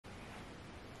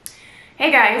Hey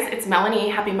guys, it's Melanie.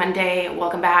 Happy Monday.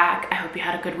 Welcome back. I hope you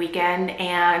had a good weekend.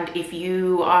 And if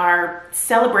you are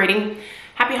celebrating,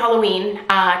 happy Halloween.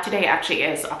 Today actually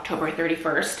is October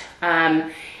 31st.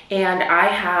 And I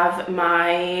have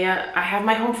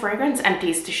my Home Fragrance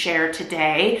Empties to share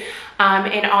today.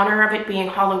 In honor of it being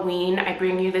Halloween, I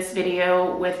bring you this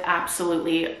video with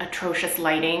absolutely atrocious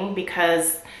lighting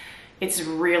because it's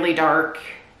really dark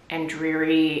and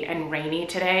dreary and rainy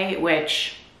today,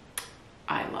 which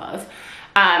I love.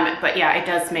 But yeah, it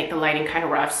does make the lighting kind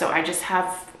of rough. So I just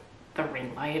have the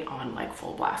ring light on like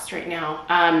full blast right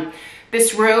now.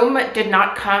 This room did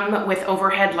not come with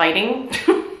overhead lighting.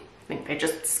 I think they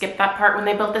just skipped that part when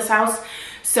they built this house.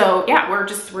 So yeah,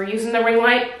 we're using the ring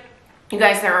light. You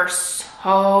guys, there are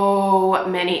so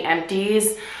many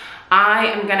empties. I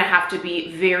am gonna have to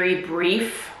be very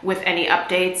brief with any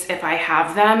updates if I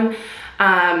have them.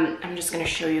 I'm just gonna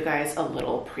show you guys a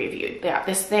little preview. Yeah,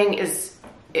 this thing is,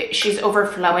 she's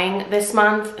overflowing this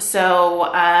month. So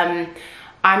I'm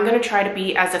gonna try to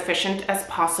be as efficient as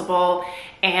possible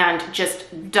and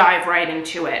just dive right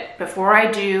into it. Before I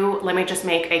do, let me just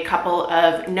make a couple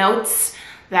of notes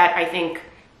that I think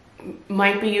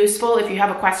might be useful if you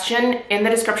have a question. In the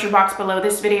description box below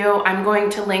this video, I'm going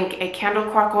to link a Candle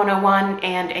Crock 101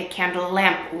 and a Candle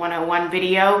Lamp 101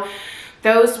 video.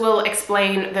 Those will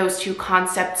explain those two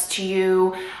concepts to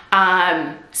you.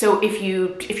 So if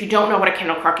you don't know what a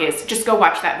candle crock is, just go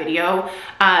watch that video.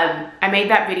 I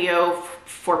made that video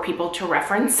for people to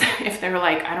reference if they're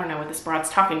like, I don't know what this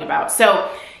broad's talking about. So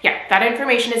yeah, that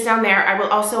information is down there. I will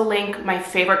also link my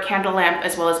favorite candle lamp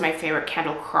as well as my favorite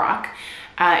candle crock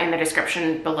in the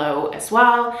description below as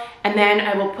well. And then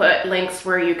I will put links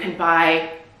where you can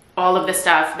buy all of the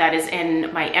stuff that is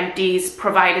in my empties,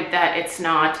 provided that it's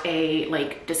not a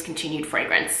like discontinued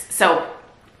fragrance. So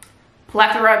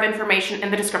plethora of information in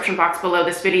the description box below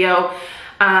this video.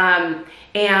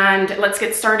 And let's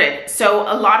get started. So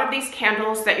a lot of these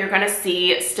candles that you're gonna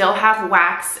see still have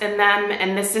wax in them,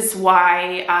 and this is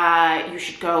why you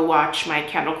should go watch my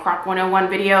Candle Crock 101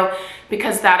 video,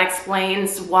 because that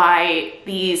explains why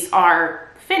these are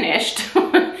finished.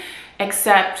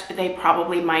 Except they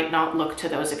probably might not look to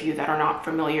those of you that are not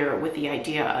familiar with the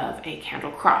idea of a candle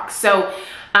crock. So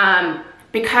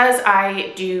because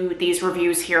I do these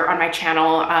reviews here on my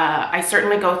channel, I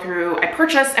certainly go through, I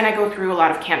purchase and I go through a lot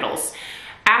of candles.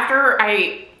 After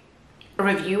I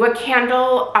review a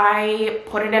candle, I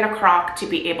put it in a crock to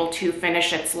be able to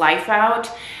finish its life out.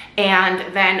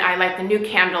 And then I light the new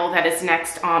candle that is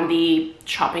next on the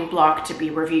chopping block to be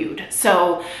reviewed.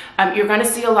 So you're gonna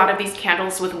see a lot of these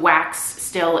candles with wax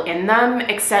still in them,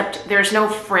 except there's no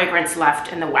fragrance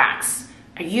left in the wax.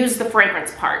 I use the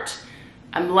fragrance part.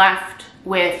 I'm left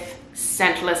with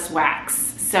scentless wax.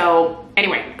 So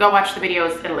anyway, go watch the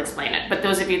videos, it'll explain it. But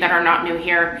those of you that are not new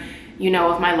here, you know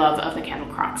of my love of the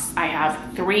candle crocks. I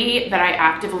have 3 that I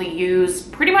actively use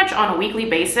pretty much on a weekly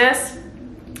basis,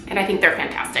 and I think they're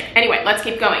fantastic. Anyway, let's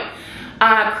keep going.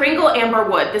 Kringle Amber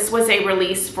Wood. This was a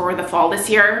release for the fall this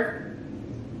year.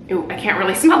 Ooh, I can't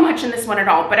really smell much in this one at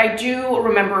all, but I do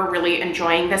remember really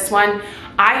enjoying this one.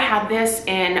 I had this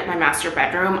in my master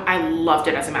bedroom. I loved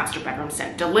it as a master bedroom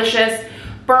scent. Delicious,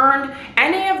 burned.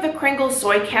 Any of the Kringle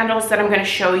soy candles that I'm gonna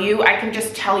show you, I can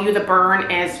just tell you the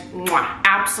burn is mwah,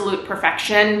 absolute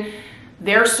perfection.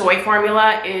 Their soy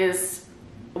formula is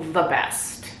the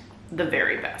best, the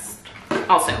very best.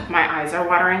 Also, my eyes are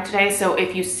watering today, so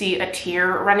if you see a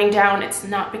tear running down, it's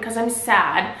not because I'm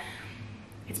sad.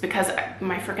 It's because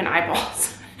my freaking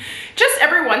eyeballs, just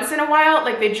every once in a while,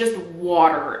 like they just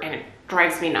water and it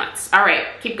drives me nuts. All right,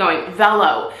 keep going.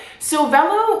 Velo. So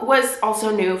Velo was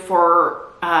also new for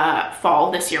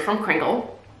fall this year from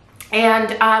Kringle.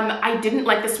 And I didn't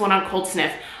like this one on cold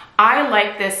sniff. I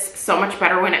like this so much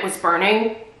better when it was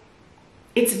burning.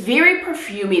 It's very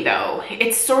perfumey though.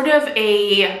 It's sort of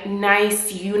a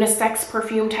nice unisex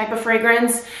perfume type of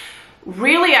fragrance.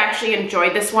 Really actually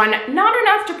enjoyed this one. Not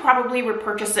enough to probably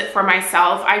repurchase it for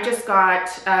myself. I just got,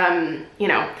 you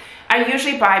know, I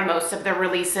usually buy most of the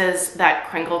releases that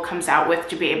Kringle comes out with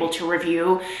to be able to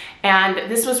review. And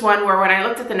this was one where when I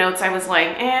looked at the notes, I was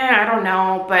like, I don't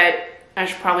know, but I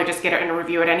should probably just get it and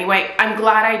review it anyway. I'm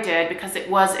glad I did because it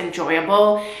was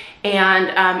enjoyable. And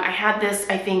I had this,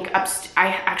 I think, I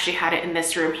actually had it in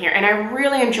this room here, and I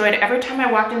really enjoyed it. Every time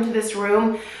I walked into this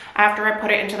room, after I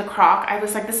put it into the crock, I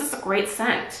was like, this is a great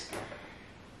scent.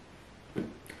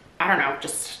 I don't know,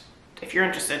 just if you're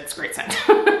interested, it's a great scent.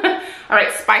 All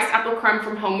right, Spiced Apple Crumb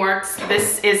from HomeWorx.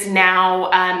 This is now,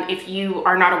 if you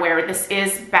are not aware, this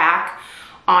is back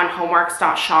on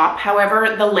HomeWorx.Shop.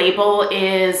 However, the label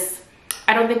is,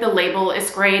 I don't think the label is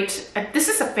great. This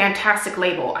is a fantastic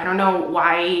label. I don't know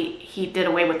why he did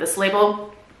away with this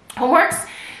label. HomeWorx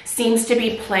seems to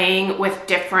be playing with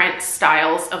different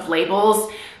styles of labels.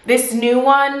 This new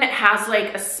one has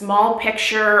like a small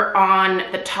picture on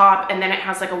the top, and then it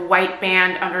has like a white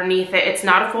band underneath it. It's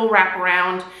not a full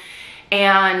wraparound,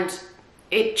 and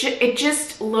it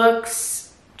just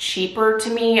looks cheaper to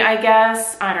me, I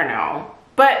guess. I don't know.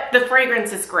 But the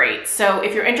fragrance is great. So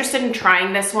if you're interested in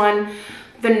trying this one,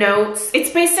 the notes, it's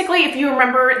basically, if you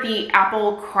remember the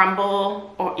apple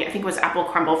crumble, or yeah, I think it was apple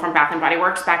crumble from Bath & Body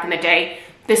Works back in the day,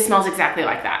 this smells exactly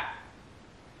like that.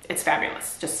 It's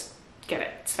fabulous. Just get it.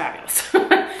 It's fabulous.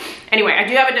 Anyway, I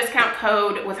do have a discount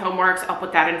code with HomeWorx. I'll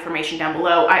put that information down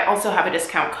below. I also have a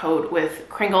discount code with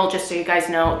Kringle, just so you guys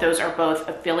know. Those are both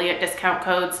affiliate discount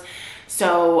codes.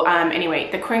 So anyway,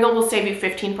 the Kringle will save you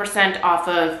 15% off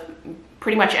of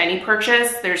pretty much any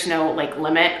purchase. There's no like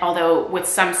limit, although with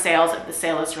some sales, if the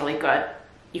sale is really good,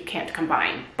 you can't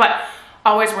combine, but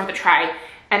always worth a try.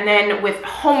 And then with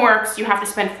HomeWorx, you have to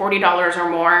spend $40 or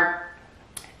more,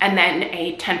 and then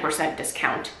a 10%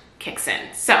 discount kicks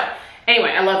in. So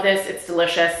anyway, I love this. It's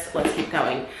delicious. Let's keep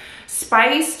going.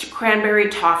 Spiced cranberry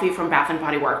toffee from Bath &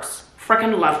 Body Works.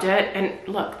 Freaking loved it. And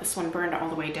look, this one burned all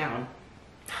the way down.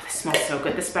 Oh, this smells so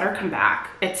good. This better come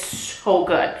back. It's so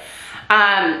good.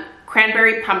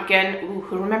 Cranberry pumpkin. Ooh,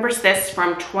 who remembers this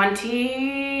from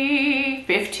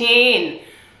 2015?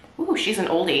 Ooh, she's an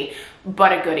oldie,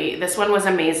 but a goodie. This one was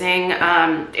amazing.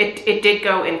 It did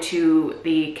go into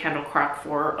the candle crock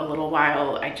for a little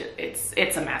while.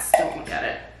 It's a mess. Don't look at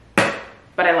it,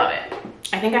 but I love it.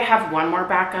 I think I have one more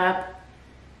backup,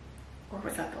 or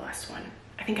was that the last one?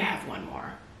 I think I have one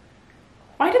more.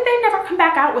 Why did they never come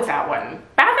back out with that one?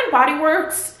 Bath & Body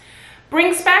Works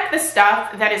brings back the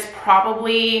stuff that is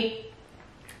probably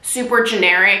super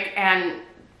generic and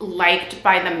liked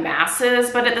by the masses,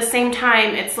 but at the same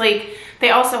time, it's like they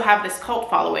also have this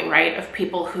cult following, right, of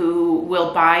people who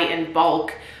will buy in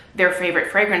bulk their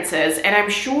favorite fragrances. And I'm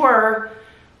sure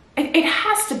it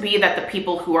has to be that the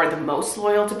people who are the most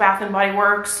loyal to Bath & Body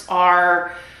Works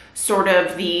are sort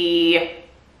of the,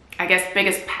 I guess,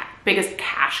 biggest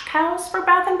cash cows for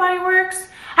Bath & Body Works.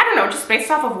 I don't know, just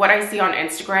based off of what I see on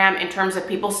Instagram in terms of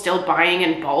people still buying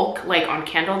in bulk, like on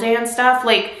Candle Day and stuff,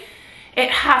 like it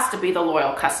has to be the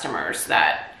loyal customers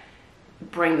that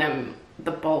bring them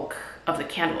the bulk of the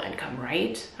candle income,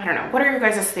 right? I don't know. What are your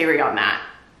guys' theory on that?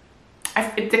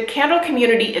 The candle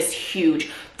community is huge.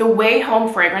 The way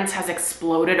home fragrance has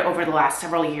exploded over the last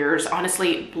several years,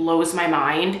 honestly, blows my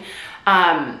mind.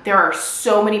 There are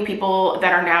so many people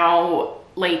that are now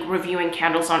like reviewing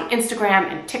candles on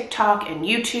Instagram and TikTok and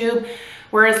YouTube,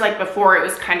 whereas like before it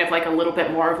was kind of like a little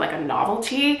bit more of like a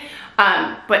novelty,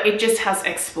 but it just has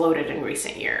exploded in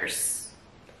recent years.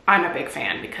 I'm a big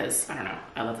fan because, I don't know,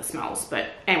 I love the smells, but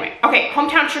anyway. Okay,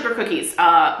 Hometown Sugar Cookies.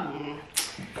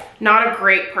 Not a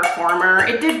great performer.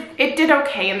 It did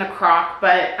okay in the crock,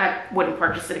 but I wouldn't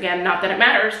purchase it again. Not that it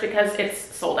matters because it's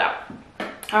sold out.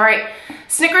 All right,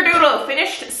 Snickerdoodle,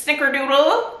 finished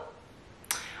Snickerdoodle.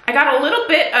 I got a little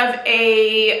bit of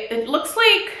it looks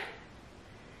like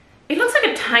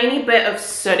a tiny bit of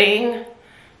sooting.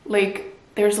 Like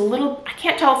there's a little, I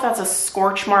can't tell if that's a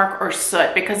scorch mark or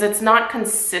soot because it's not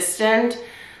consistent.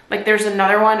 Like there's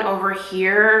another one over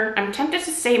here. I'm tempted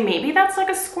to say maybe that's like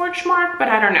a scorch mark, but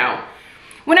I don't know.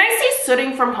 When I see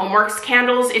sooting from HomeWorx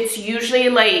candles, it's usually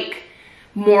like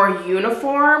more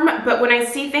uniform, but when I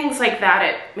see things like that,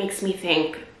 it makes me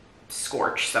think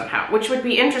scorch somehow, which would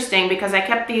be interesting because I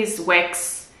kept these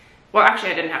wicks. Well,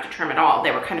 actually I didn't have to trim at all.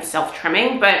 They were kind of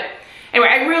self-trimming, but anyway,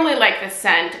 I really like this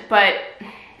scent, but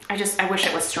I wish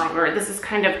it was stronger. This is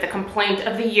kind of the complaint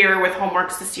of the year with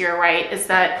HomeWorx this year, right? Is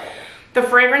that the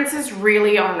fragrances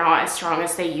really are not as strong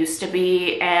as they used to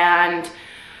be, and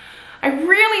I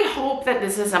really hope that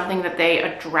this is something that they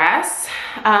address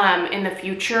in the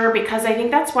future, because I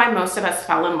think that's why most of us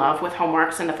fell in love with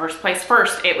HomeWorx in the first place.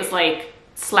 First, it was like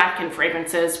Slatkin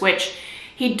fragrances, which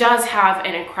he does have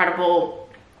an incredible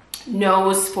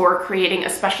nose for creating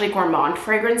especially gourmand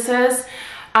fragrances,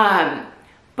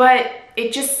 but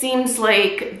it just seems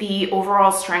like the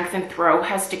overall strength and throw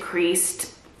has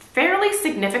decreased fairly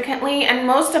significantly, and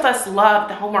most of us loved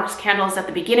the HomeWorx candles at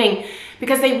the beginning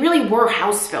because they really were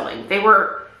house filling. They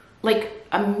were like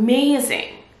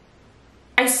amazing.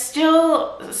 I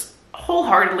still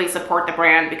wholeheartedly support the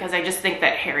brand because I just think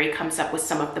that Harry comes up with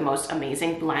some of the most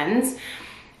amazing blends,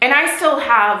 and I still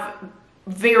have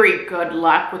very good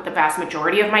luck with the vast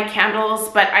majority of my candles,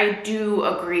 but I do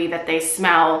agree that they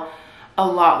smell a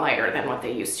lot lighter than what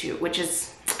they used to, which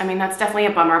is, I mean, that's definitely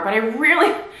a bummer, but I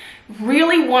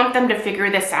really want them to figure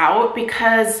this out,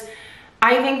 because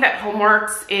I think that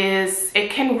HomeWorx it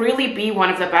can really be one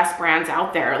of the best brands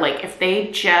out there. Like if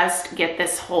they just get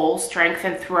this whole strength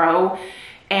and throw,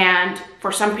 and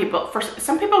for some people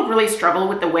really struggle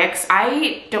with the wicks.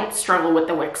 I don't struggle with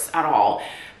the wicks at all,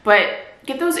 but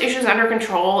get those issues under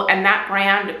control and that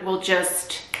brand will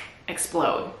just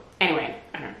explode. Anyway,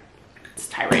 I don't know, it's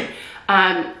tirade.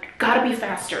 Gotta be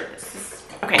faster.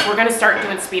 Okay, we're gonna start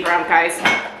doing speed round, guys.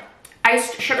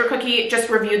 Iced sugar cookie, just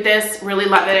reviewed this, really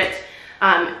love it.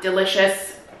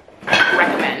 Delicious,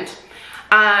 recommend.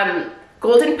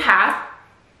 Golden Path,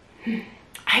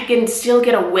 I can still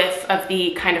get a whiff of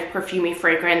the kind of perfumey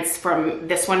fragrance from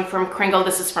this one from Kringle.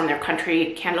 This is from their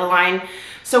country candle line.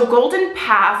 So Golden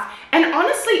Path, and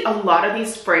honestly, a lot of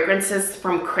these fragrances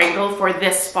from Kringle for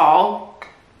this fall,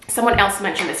 someone else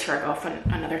mentioned this here, I'll go for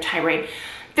another tirade.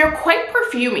 They're quite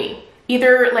perfumey,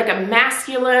 either like a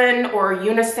masculine or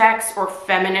unisex or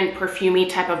feminine perfumey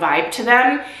type of vibe to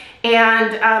them.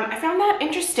 And I found that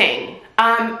interesting.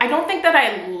 I don't think that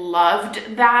I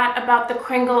loved that about the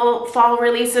Kringle fall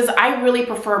releases. I really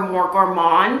prefer more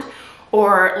gourmand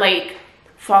or like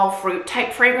fall fruit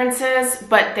type fragrances,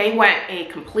 but they went a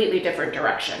completely different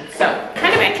direction. So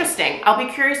kind of interesting. I'll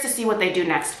be curious to see what they do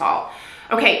next fall.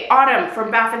 Okay, Autumn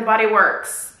from Bath & Body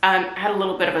Works. I had a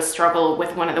little bit of a struggle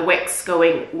with one of the wicks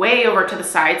going way over to the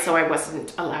side, so I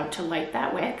wasn't allowed to light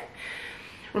that wick.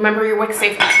 Remember your wick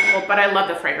safety people, but I love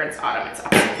the fragrance Autumn. It's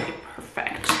absolutely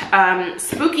perfect.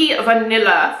 Spooky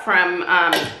Vanilla from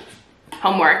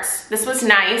HomeWorx. This was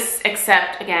nice,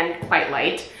 except again, quite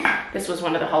light. This was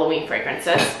one of the Halloween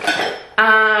fragrances.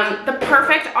 The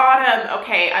Perfect Autumn.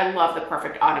 Okay, I love the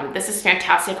Perfect Autumn. This is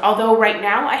fantastic. Although right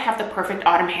now I have the Perfect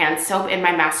Autumn hand soap in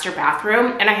my master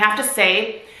bathroom, and I have to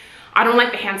say, I don't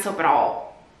like the hand soap at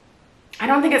all. I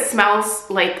don't think it smells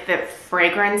like the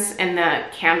fragrance in the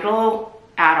candle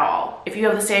at all. If you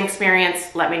have the same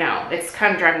experience, let me know. It's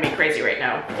kind of driving me crazy right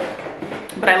now.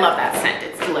 But I love that scent.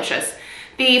 It's delicious.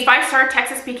 The 5-star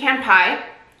Texas Pecan Pie.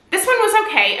 This one was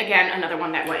okay. Again, another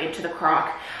one that went into the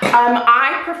crock.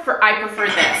 I prefer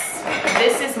this.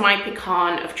 This is my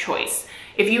pecan of choice.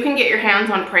 If you can get your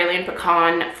hands on Praline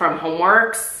Pecan from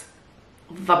HomeWorx,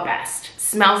 the best.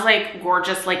 Smells like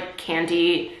gorgeous, like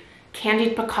candied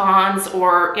pecans,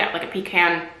 or yeah, like a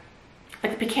pecan,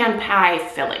 like the pecan pie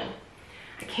filling.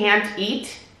 I can't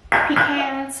eat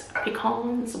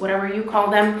pecans, whatever you call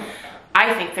them.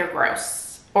 I think they're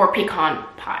gross. Or pecan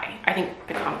pie. I think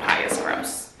pecan pie is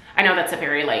gross. I know that's a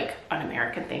very like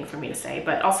un-American thing for me to say,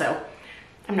 but also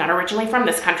I'm not originally from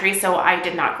this country, so I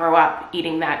did not grow up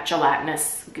eating that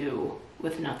gelatinous goo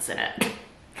with nuts in it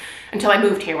until I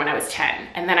moved here when I was 10.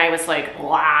 And then I was like,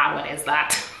 wow, what is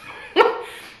that?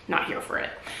 Not here for it.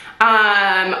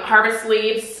 Harvest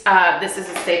Leaves, this is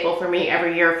a staple for me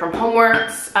every year from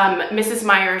HomeWorx. Mrs.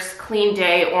 Meyer's Clean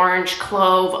Day Orange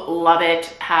Clove, love it.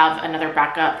 Have another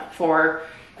backup for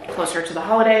closer to the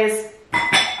holidays.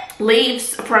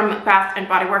 Leaves from Bath &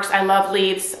 Body Works. I love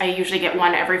Leaves. I usually get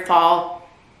one every fall.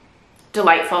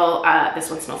 Delightful. This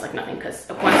one smells like nothing because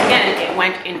once again, it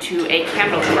went into a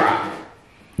candle drop.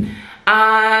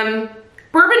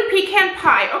 Bourbon Pecan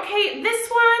Pie. Okay, this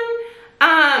one,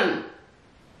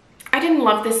 I didn't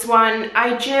love this one.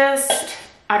 I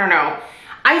don't know.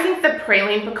 I think the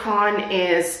Praline Pecan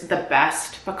is the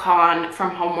best pecan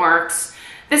from HomeWorx.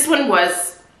 This one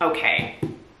was okay.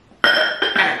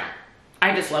 I don't know.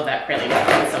 I just love that Praline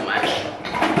Pecan so much.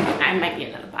 I might be a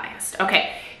little biased.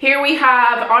 Okay, here we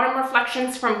have Autumn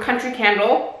Reflections from Country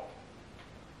Candle.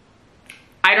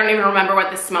 I don't even remember what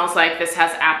this smells like. This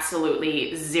has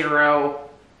absolutely 0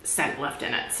 scent left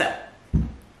in it, so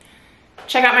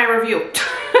check out my review.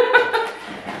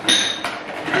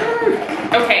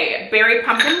 Okay, Berry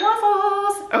Pumpkin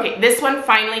Waffles. Okay, this one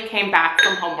finally came back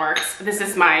from HomeWorx. This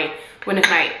is one of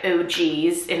my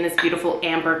OGs in this beautiful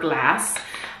amber glass,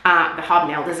 the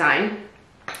hobnail design.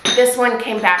 This one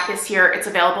came back this year. It's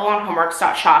available on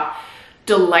HomeWorx.Shop.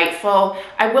 Delightful.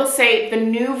 I will say the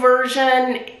new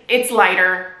version, it's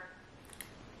lighter,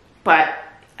 but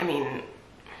I mean,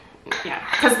 yeah,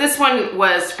 because this one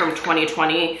was from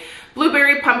 2020.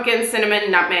 Blueberry, pumpkin, cinnamon,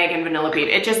 nutmeg, and vanilla bean.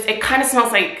 It kind of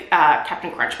smells like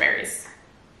Captain Crunch berries.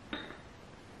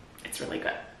 It's really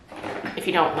good. If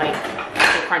you don't like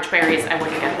the crunch berries, I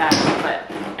wouldn't get that, but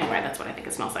anyway, that's what I think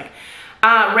it smells like.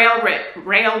 Rail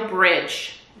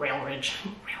Bridge.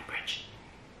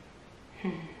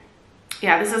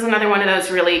 Yeah, this is another one of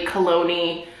those really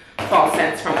cologne-y fall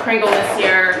scents from Kringle this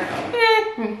year. I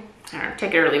don't know,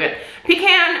 take it or leave it.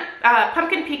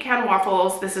 Pumpkin pecan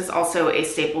waffles. This is also a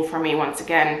staple for me once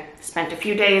again. Spent a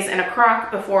few days in a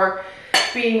crock before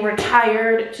being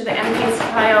retired to the empties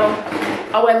pile.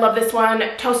 Oh, I love this one.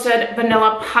 Toasted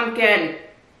vanilla pumpkin.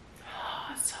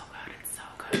 Oh, it's so good. It's so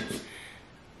good.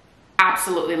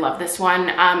 Absolutely love this one.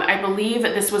 I believe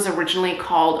this was originally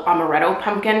called amaretto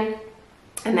pumpkin,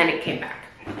 and then it came back.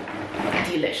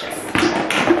 Delicious.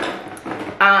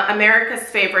 America's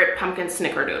favorite pumpkin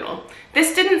snickerdoodle.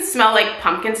 This didn't smell like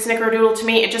pumpkin snickerdoodle to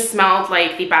me. It just smelled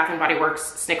like the Bath & Body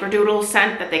Works snickerdoodle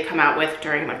scent that they come out with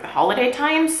during like the holiday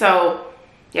time. So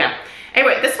yeah.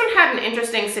 Anyway, this one had an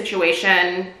interesting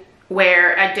situation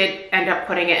where I did end up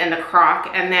putting it in the crock,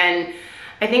 and then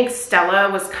I think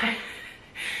Stella was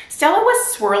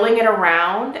swirling it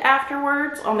around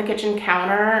afterwards on the kitchen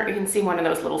counter. You can see one of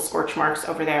those little scorch marks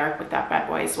over there with that bad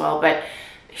boy as well, but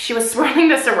she was swirling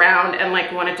this around and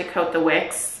like wanted to coat the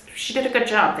wicks. She did a good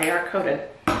job. They are coated.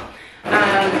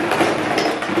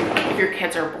 If your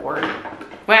kids are bored,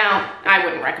 well, I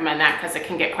wouldn't recommend that because it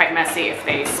can get quite messy if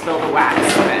they spill the wax.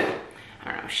 But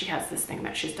I don't know. She has this thing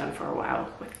that she's done for a while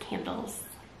with candles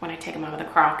when I take them out of the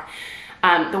crock.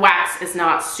 The wax is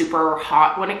not super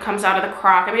hot when it comes out of the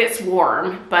crock. I mean, it's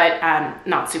warm, but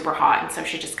not super hot. And so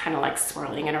she just kind of like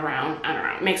swirling it around. I don't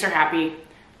know. It makes her happy.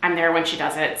 I'm there when she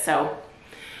does it. So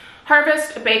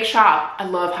Harvest Bake Shop. I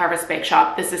love Harvest Bake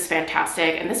Shop. This is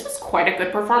fantastic. And this was quite a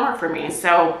good performer for me.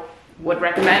 So would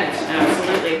recommend.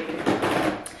 Absolutely.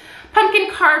 Pumpkin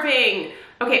carving.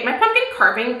 Okay, my pumpkin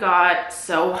carving got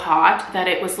so hot that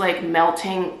it was like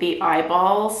melting the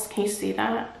eyeballs. Can you see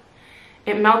that?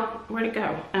 Where'd it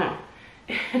go? Oh,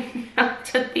 it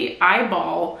melted the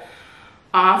eyeball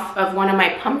off of one of my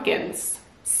pumpkins.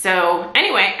 So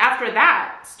anyway, after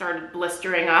that started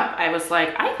blistering up, I was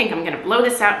like, I think I'm gonna blow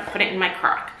this out and put it in my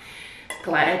crock.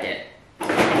 Glad I did. I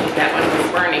think that one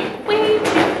was burning way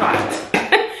too hot.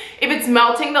 If it's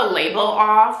melting the label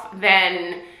off,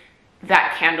 then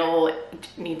that candle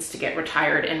needs to get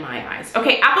retired in my eyes.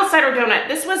 Okay, apple cider donut.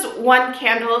 This was one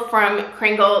candle from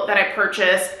Kringle that I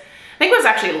purchased. I think it was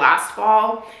actually last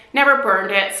fall. Never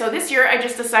burned it. So this year I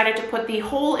just decided to put the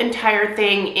whole entire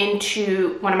thing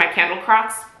into one of my candle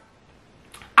crocks.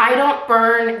 I don't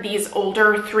burn these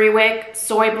older 3-wick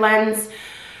soy blends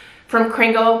from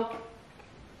Kringle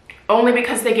only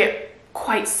because they get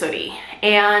quite sooty.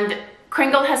 And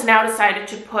Kringle has now decided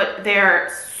to put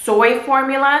their soy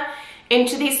formula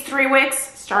into these 3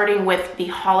 wicks, starting with the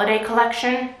holiday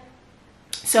collection.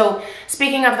 So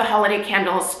speaking of the holiday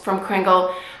candles from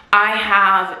Kringle, I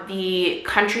have the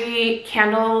country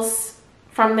candles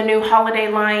from the new holiday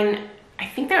line. I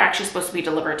think they're actually supposed to be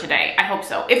delivered today. I hope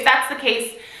so. If that's the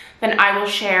case, then I will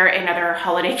share another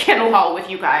holiday candle haul with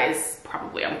you guys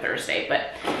probably on Thursday. But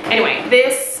anyway,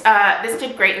 this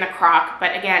did great in the crock.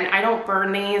 But again, I don't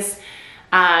burn these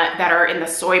that are in the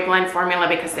soy blend formula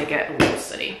because they get a little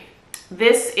sooty.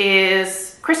 This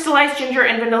is crystallized ginger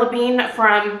and vanilla bean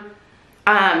from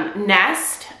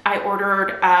Nest. I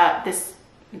ordered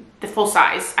the full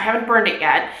size. I haven't burned it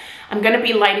yet. I'm going to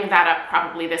be lighting that up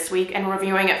probably this week and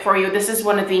reviewing it for you. This is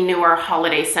one of the newer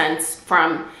holiday scents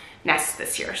from Nest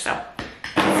this year. So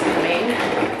it's coming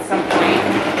at some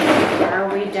point. Are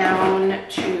we down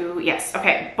to, yes,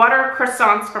 okay, butter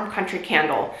croissants from Country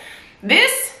Candle.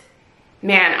 This,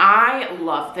 man, I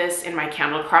love this in my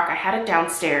candle crock. I had it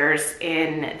downstairs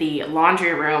in the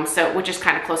laundry room, so which is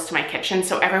kind of close to my kitchen.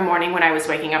 So every morning when I was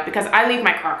waking up, because I leave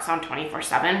my crocks on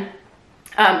 24/7,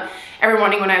 every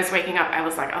morning when I was waking up, I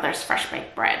was like, oh, there's fresh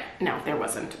baked bread. No, there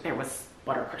wasn't. There was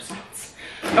butter croissants.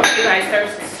 Okay, you guys,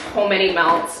 there's so many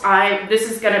melts. This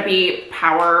is gonna be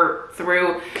power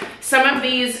through. Some of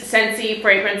these Scentsy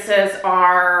fragrances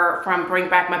are from Bring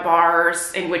Back My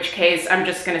Bars, in which case I'm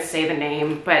just gonna say the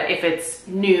name, but if it's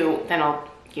new, then I'll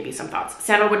give you some thoughts.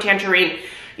 Sandalwood Tangerine,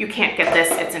 you can't get this,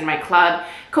 it's in my club.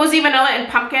 Cozy Vanilla and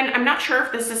Pumpkin, I'm not sure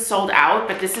if this is sold out,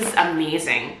 but this is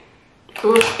amazing.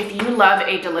 Ooh, if you love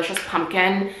a delicious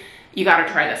pumpkin, you gotta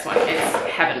try this one, it's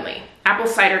heavenly. Apple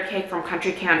cider cake from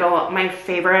Country Candle, my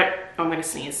favorite. Oh, I'm gonna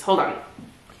sneeze, hold on.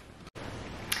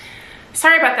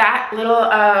 Sorry about that,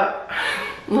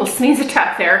 little sneeze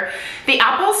attack there. The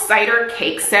apple cider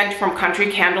cake scent from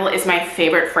Country Candle is my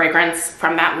favorite fragrance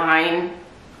from that line,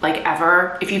 like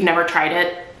ever. If you've never tried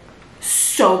it,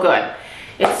 so good.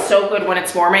 It's so good when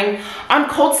it's warming. On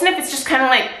cold sniff, it's just kind of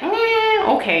like,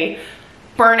 okay.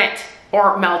 Burn it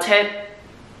or melt it.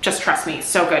 Just trust me,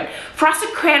 so good. Frosted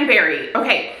cranberry.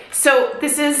 Okay, so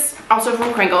this is also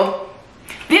from Kringle.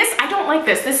 This, I don't like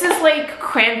this. This is like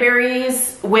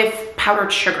cranberries with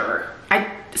powdered sugar.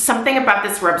 Something about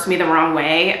this rubs me the wrong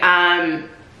way.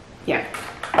 Yeah,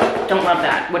 don't love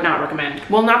that. Would not recommend.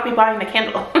 Will not be buying the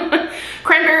candle.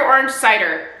 Cranberry orange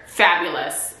cider,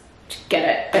 fabulous. Get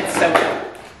it, it's so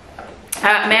good.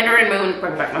 Mandarin Moon,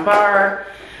 Bring Back My Bar.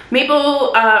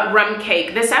 Maple rum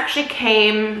cake. This actually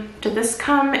came, did this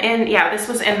come in? Yeah, this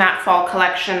was in that fall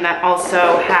collection that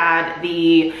also had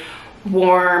the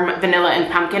warm vanilla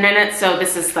and pumpkin in it. So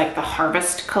this is like the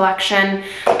harvest collection.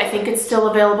 I think it's still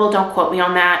available. Don't quote me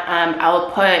on that. I'll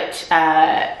put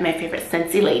my favorite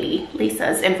Scentsy lady,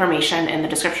 Lisa's, information in the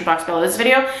description box below this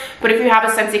video. But if you have a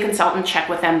Scentsy consultant, check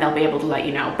with them. They'll be able to let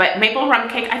you know. But maple rum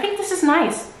cake, I think this is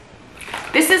nice.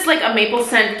 This is like a maple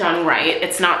scent done right.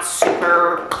 It's not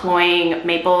super cloying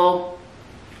maple.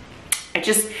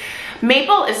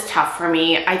 Maple is tough for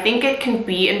me. I think it can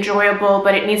be enjoyable,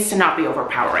 but it needs to not be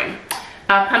overpowering.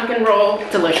 Pumpkin roll,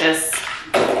 delicious.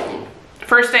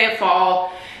 First day of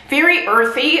fall, very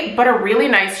earthy, but a really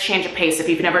nice change of pace. If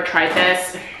you've never tried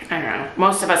this, I don't know,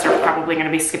 most of us are probably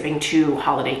gonna be skipping to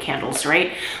holiday candles,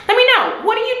 right? Let me know,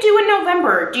 what do you do in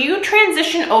November? Do you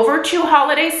transition over to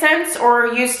holiday scents, or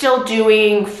are you still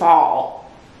doing fall?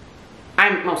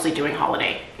 I'm mostly doing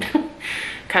holiday.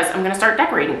 Because I'm gonna start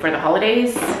decorating for the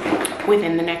holidays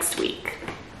within the next week.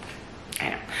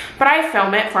 I know. But I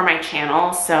film it for my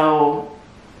channel, so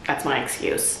that's my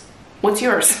excuse. What's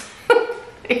yours?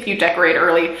 If you decorate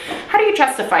early, how do you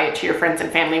justify it to your friends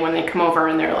and family when they come over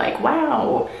and they're like,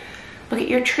 wow, look at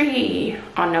your tree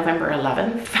on November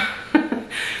 11th.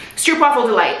 Stroopwafel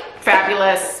Delight,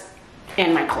 fabulous,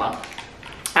 in my club.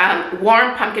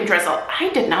 Warm pumpkin drizzle. I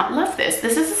did not love this.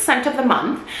 This is a scent of the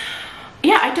month.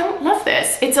 Yeah, I don't love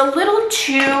this. It's a little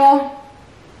too,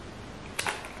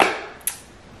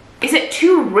 is it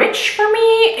too rich for me?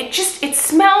 It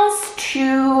smells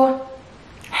too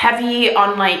heavy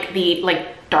on like the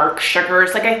dark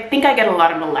sugars. Like I think I get a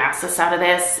lot of molasses out of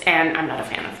this, and I'm not a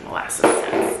fan of molasses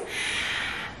scents.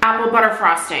 Apple butter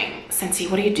frosting. Scentsy,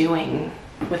 what are you doing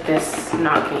with this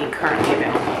not being currently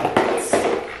available?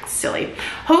 Silly.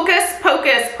 Hocus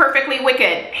Pocus Perfectly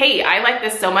Wicked. Hey, I like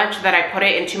this so much that I put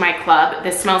it into my club.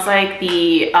 This smells like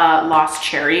the Lost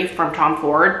Cherry from Tom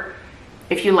Ford.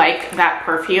 If you like that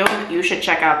perfume, you should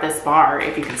check out this bar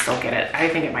if you can still get it. I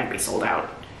think it might be sold out.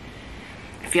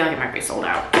 I feel like it might be sold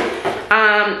out.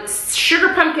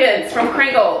 Sugar Pumpkins from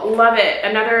Kringle. Love it.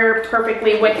 Another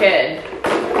Perfectly Wicked.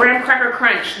 Graham Cracker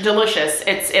Crunch. Delicious.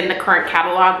 It's in the current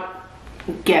catalog.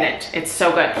 Get it. It's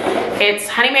so good. It's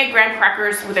honey made graham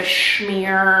crackers with a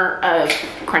smear of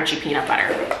crunchy peanut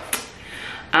butter.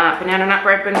 Banana nut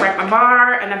bread and bread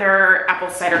bar. Another apple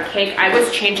cider cake. I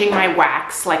was changing my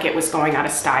wax like it was going out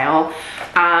of style.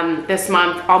 This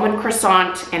month, almond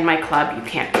croissant in my club. You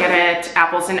can't get it.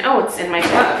 Apples and oats in my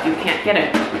club. You can't get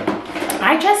it.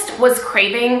 I just was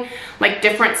craving like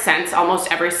different scents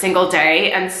almost every single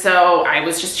day, and so I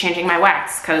was just changing my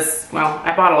wax because, well,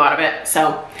 I bought a lot of it,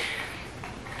 so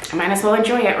I might as well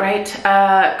enjoy it, right?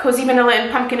 Cozy Vanilla and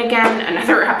Pumpkin again,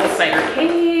 another apple cider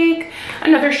cake,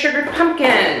 another sugared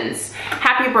pumpkins.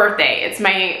 Happy birthday. It's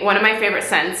one of my favorite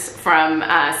scents from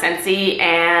Scentsy,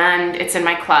 and it's in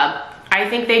my club. I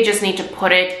think they just need to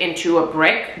put it into a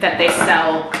brick that they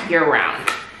sell year round.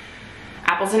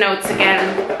 Apples and oats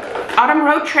again. Autumn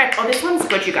Road Trip. Oh, this one's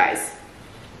good, you guys.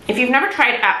 If you've never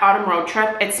tried Autumn Road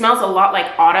Trip, it smells a lot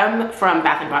like Autumn from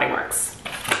Bath & Body Works.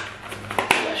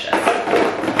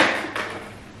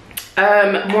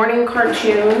 Morning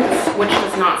Cartoons, which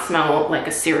does not smell like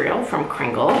a cereal, from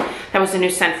Kringle. That was a new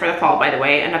scent for the fall, by the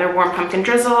way. Another warm pumpkin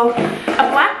drizzle.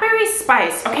 A blackberry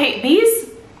spice. Okay,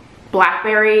 these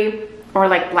blackberry or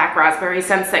like black raspberry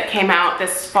scents that came out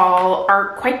this fall are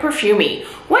quite perfumey.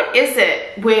 What is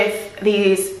it with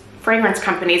these fragrance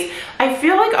companies? I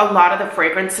feel like a lot of the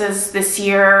fragrances this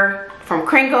year from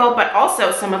Kringle, but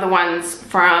also some of the ones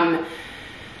from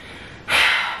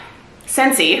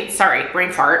Scentsy, sorry,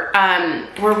 brain fart,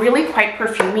 were really quite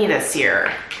perfumey this year.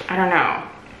 I don't know.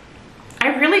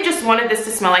 I really just wanted this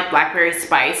to smell like blackberry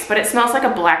spice, but it smells like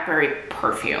a blackberry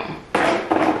perfume.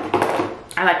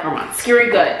 I like Vermont. Scary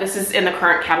Good. This is in the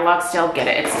current catalog still. Get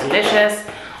it. It's delicious.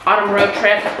 Autumn Road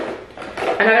Trip.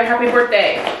 Another happy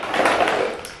birthday.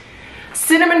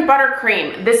 Cinnamon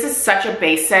buttercream. This is such a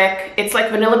basic. It's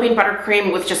like vanilla bean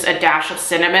buttercream with just a dash of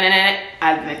cinnamon in it.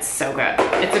 It's so good.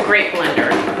 It's a great blender.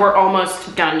 We're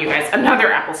almost done, you guys.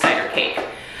 Another apple cider cake.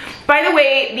 By the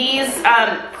way, these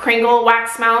Kringle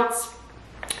wax melts,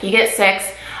 you get 6.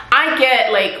 I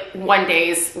get like 1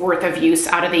 day's worth of use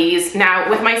out of these. Now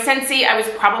with my Scentsy, I was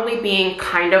probably being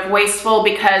kind of wasteful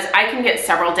because I can get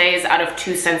several days out of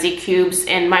 2 Scentsy cubes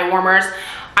in my warmers.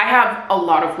 I have a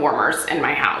lot of warmers in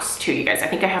my house too, you guys. I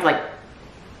think I have like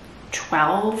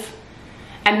 12.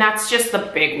 And that's just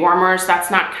the big warmers. That's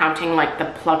not counting like the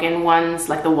plug-in ones,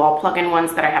 like the wall plug-in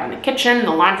ones that I have in the kitchen,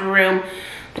 the laundry room,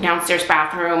 the downstairs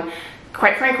bathroom.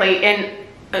 Quite frankly, in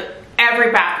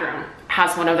every bathroom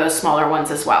has one of those smaller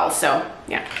ones as well. So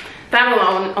yeah, That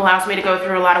alone allows me to go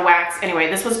through a lot of wax.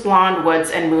 Anyway, this was Blonde Woods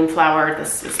and Moonflower.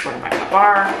 This is one by my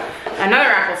bar. Another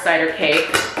apple cider cake.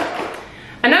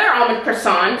 Another almond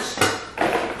croissant.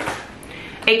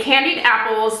 A candied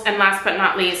apples, and last but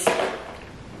not least,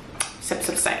 sips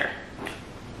of cider.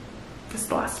 This is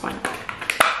the last one.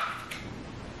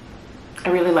 I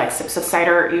really like sips of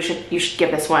cider. You should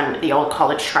give this one the old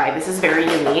college try. This is very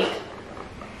unique.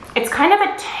 It's kind of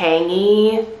a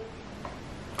tangy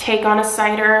take on a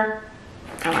cider.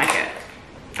 I like it.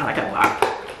 I like it a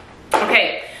lot.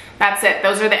 Okay, that's it.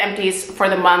 Those are the empties for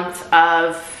the month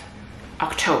of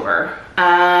October.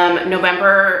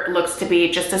 November looks to be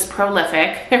just as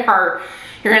prolific.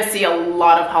 You're gonna see a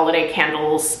lot of holiday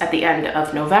candles at the end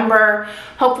of November.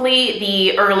 Hopefully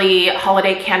the early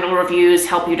holiday candle reviews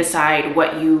help you decide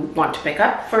what you want to pick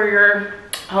up for your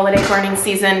holiday burning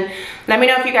season. Let me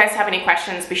know if you guys have any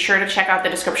questions. Be sure to check out the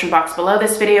description box below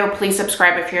this video. Please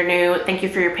subscribe if you're new. Thank you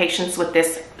for your patience with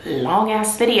this long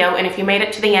ass video. And if you made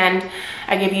it to the end,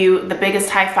 I give you the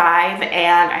biggest high five,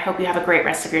 and I hope you have a great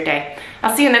rest of your day.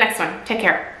 I'll see you in the next one. Take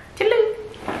care. Toodaloo.